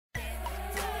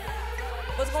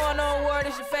What's going on, world?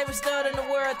 It's your favorite stud in the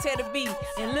world, Teddy B.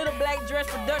 And Little Black Dress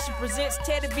Production presents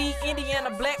Teddy B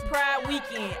Indiana Black Pride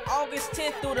Weekend, August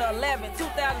 10th through the 11th,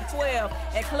 2012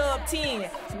 at Club 10,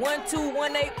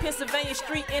 1218 Pennsylvania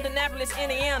Street, Indianapolis,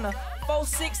 Indiana.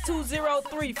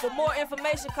 46203. For more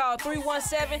information, call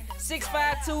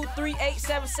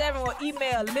 317-652-3877 or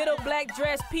email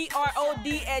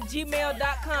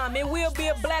littleblackdresspROD@gmail.com. It will be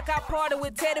a blackout party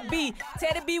with Teddy B.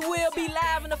 Teddy B will be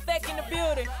live in effect in the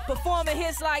building, performing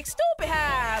hits like Stupid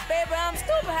High, Baby I'm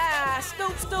Stupid High,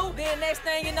 Stoop Stoop. Then next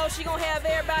thing you know, she gonna have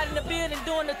everybody in the building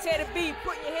doing the Teddy B,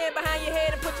 putting your hand behind your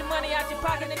head and put your money out your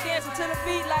pocket and dancing to the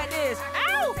beat like this.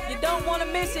 Ow! You don't wanna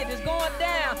miss it. It's going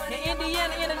down in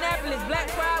Indiana, Indianapolis. Black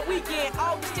Pride Weekend,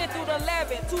 August 10th through the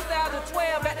 11th,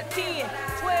 2012 at the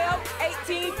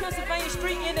 1218 Pennsylvania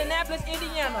Street, Indianapolis,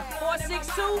 Indiana.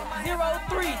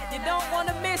 46203. You don't want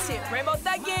to miss it. Rainbow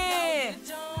Thuggin'.